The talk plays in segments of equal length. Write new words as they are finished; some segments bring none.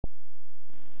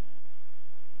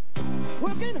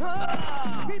working hard.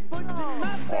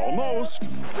 Almost.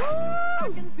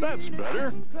 That's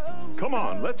better. Come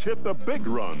on, let's hit the big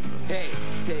run. Hey,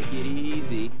 take it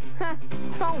easy.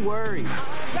 Don't worry.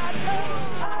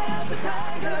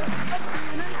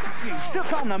 You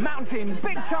took on the mountain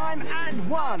big time and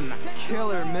won.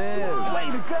 Killer move. Way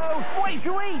to go. Way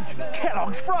to eat.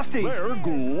 Kellogg's Frosties. They're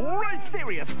great.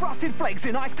 Serious frosted flakes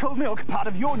in ice-cold milk. Part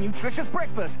of your nutritious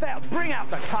breakfast. They'll bring out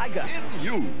the tiger. In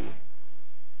you.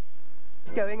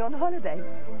 Going on holiday?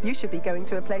 You should be going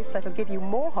to a place that'll give you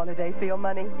more holiday for your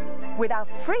money. With our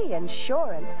free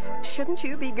insurance, shouldn't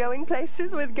you be going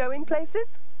places with Going Places?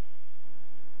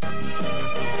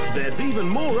 There's even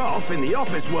more off in the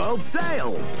Office World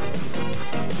sale.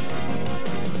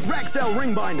 Rexel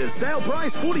ring binders, sale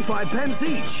price 45 pence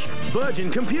each.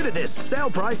 Virgin computer discs,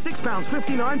 sale price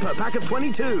 £6.59 per pack of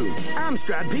 22.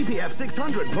 Amstrad PPF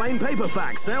 600 plain paper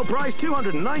fax, sale price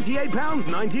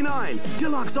 £298.99.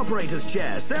 Deluxe operators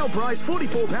chair, sale price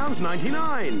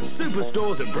 £44.99.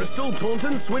 Superstores at Bristol,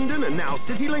 Taunton, Swindon and now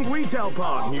CityLink Retail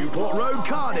Park, Newport Road,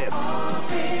 Cardiff.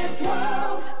 Office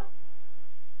World.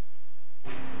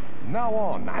 Now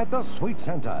on at the Sweet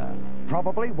Centre.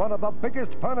 Probably one of the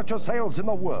biggest furniture sales in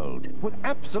the world. With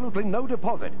absolutely no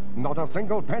deposit, not a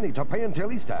single penny to pay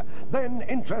until Easter, then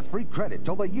interest-free credit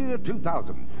till the year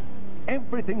 2000.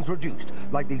 Everything's reduced,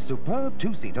 like these superb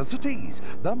two-seater settees.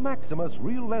 The Maximus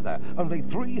real leather, only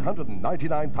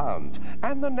 £399.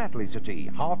 And the Natalie settee,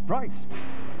 half price.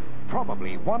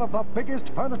 Probably one of the biggest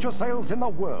furniture sales in the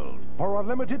world. For a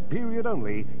limited period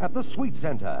only at the Sweet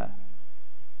Centre.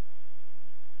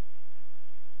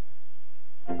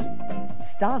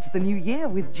 Start the new year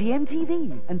with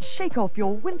GMTV and shake off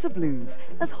your winter blues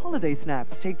as Holiday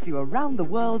Snaps takes you around the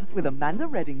world with Amanda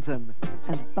Reddington.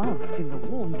 And bask in the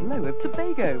warm glow of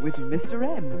Tobago with Mr.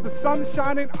 M. The sun's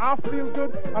shining, I feel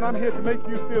good, and I'm here to make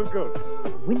you feel good.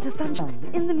 Winter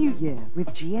sunshine in the new year with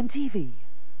GMTV.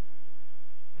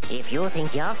 If you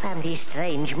think your family's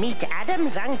strange, meet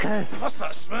Adam's uncle. What's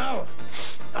that smell?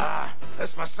 Ah,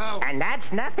 that's myself. And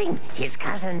that's nothing. His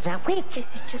cousin's a witch.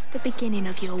 This is just the beginning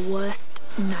of your worst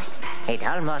nightmare. It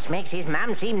almost makes his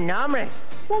mum seem normal.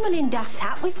 Woman in daft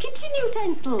hat with kitchen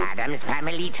utensils. Adam's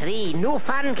Family 3. New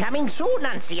fun coming soon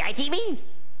on CITV.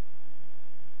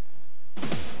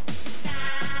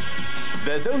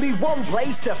 There's only one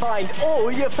place to find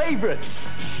all your favourites.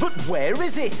 But where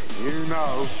is it? You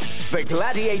know. The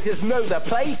gladiators know the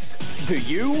place. Do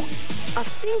you? I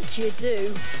think you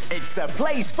do. It's the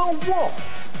place for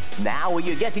Wolf. Now are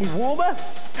you getting warmer?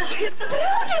 It's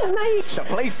brilliant, mate. The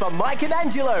place for Mike and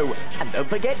Angelo. And don't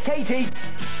forget Katie.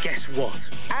 Guess what?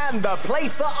 And the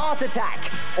place for Art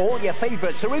Attack. All your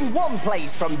favourites are in one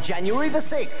place from January the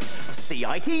 6th.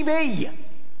 CITV.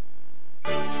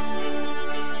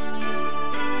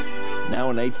 Now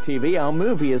on HTV, our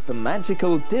movie is the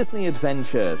magical Disney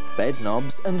adventure,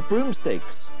 Bedknobs and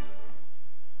Broomsticks.